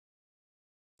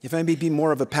If I may be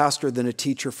more of a pastor than a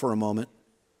teacher for a moment,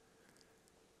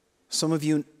 some of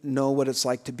you know what it's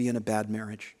like to be in a bad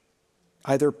marriage,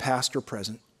 either past or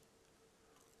present.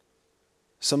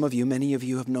 Some of you, many of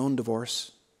you have known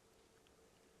divorce.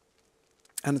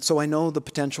 And so I know the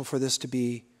potential for this to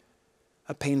be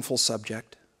a painful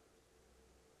subject.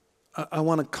 I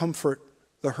want to comfort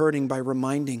the hurting by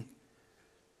reminding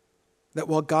that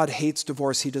while God hates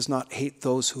divorce, he does not hate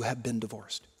those who have been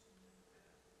divorced.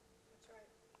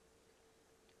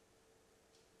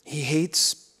 He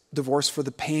hates divorce for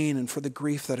the pain and for the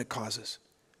grief that it causes.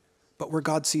 But where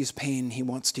God sees pain, he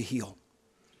wants to heal.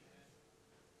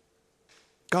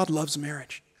 God loves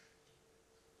marriage.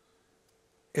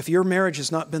 If your marriage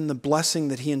has not been the blessing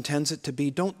that he intends it to be,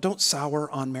 don't sour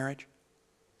on marriage.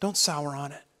 Don't sour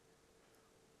on it.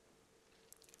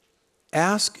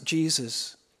 Ask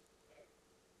Jesus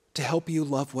to help you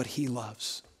love what he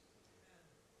loves.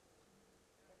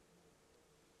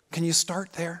 Can you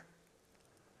start there?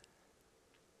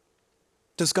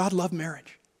 Does God love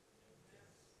marriage?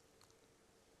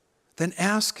 Then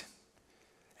ask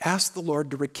the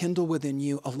Lord to rekindle within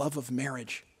you a love of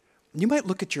marriage. You might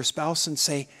look at your spouse and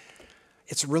say,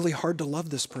 it's really hard to love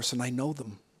this person. I know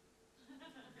them.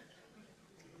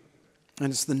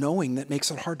 And it's the knowing that makes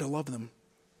it hard to love them.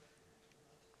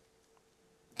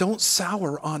 Don't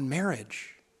sour on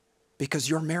marriage because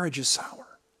your marriage is sour.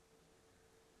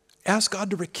 Ask God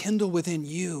to rekindle within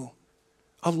you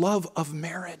a love of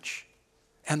marriage.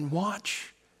 And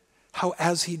watch how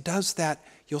as he does that,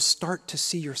 you'll start to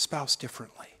see your spouse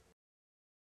differently.